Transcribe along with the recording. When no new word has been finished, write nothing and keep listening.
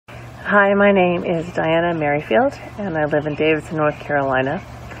Hi, my name is Diana Merrifield, and I live in Davidson, North Carolina.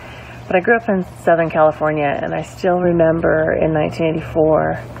 But I grew up in Southern California, and I still remember in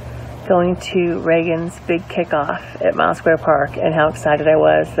 1984 going to Reagan's big kickoff at Mile Square Park and how excited I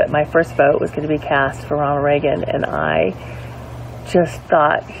was that my first vote was going to be cast for Ronald Reagan. And I just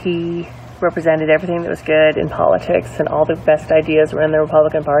thought he represented everything that was good in politics, and all the best ideas were in the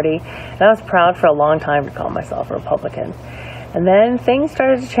Republican Party. And I was proud for a long time to call myself a Republican. And then things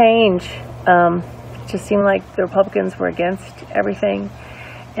started to change. It just seemed like the Republicans were against everything.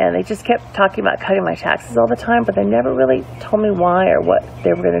 And they just kept talking about cutting my taxes all the time, but they never really told me why or what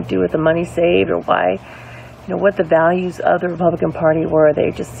they were going to do with the money saved, or why, what the values of the Republican Party were.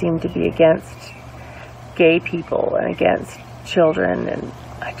 They just seemed to be against gay people and against children, and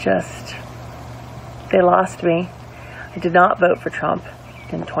they lost me. I did not vote for Trump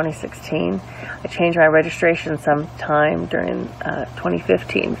in 2016. I changed my registration sometime during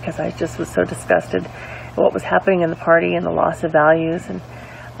 2015 because I just was so disgusted at what was happening in the party and the loss of values, and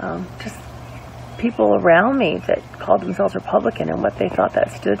just people around me that called themselves Republican and what they thought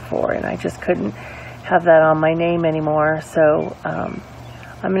that stood for, and I just couldn't have that on my name anymore. So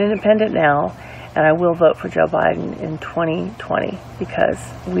I'm an independent now, and I will vote for Joe Biden in 2020 because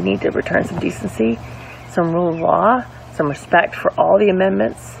we need to return some decency, some rule of law, some respect for all the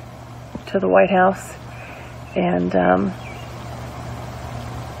amendments to the White House, and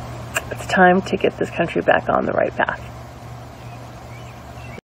it's time to get this country back on the right path.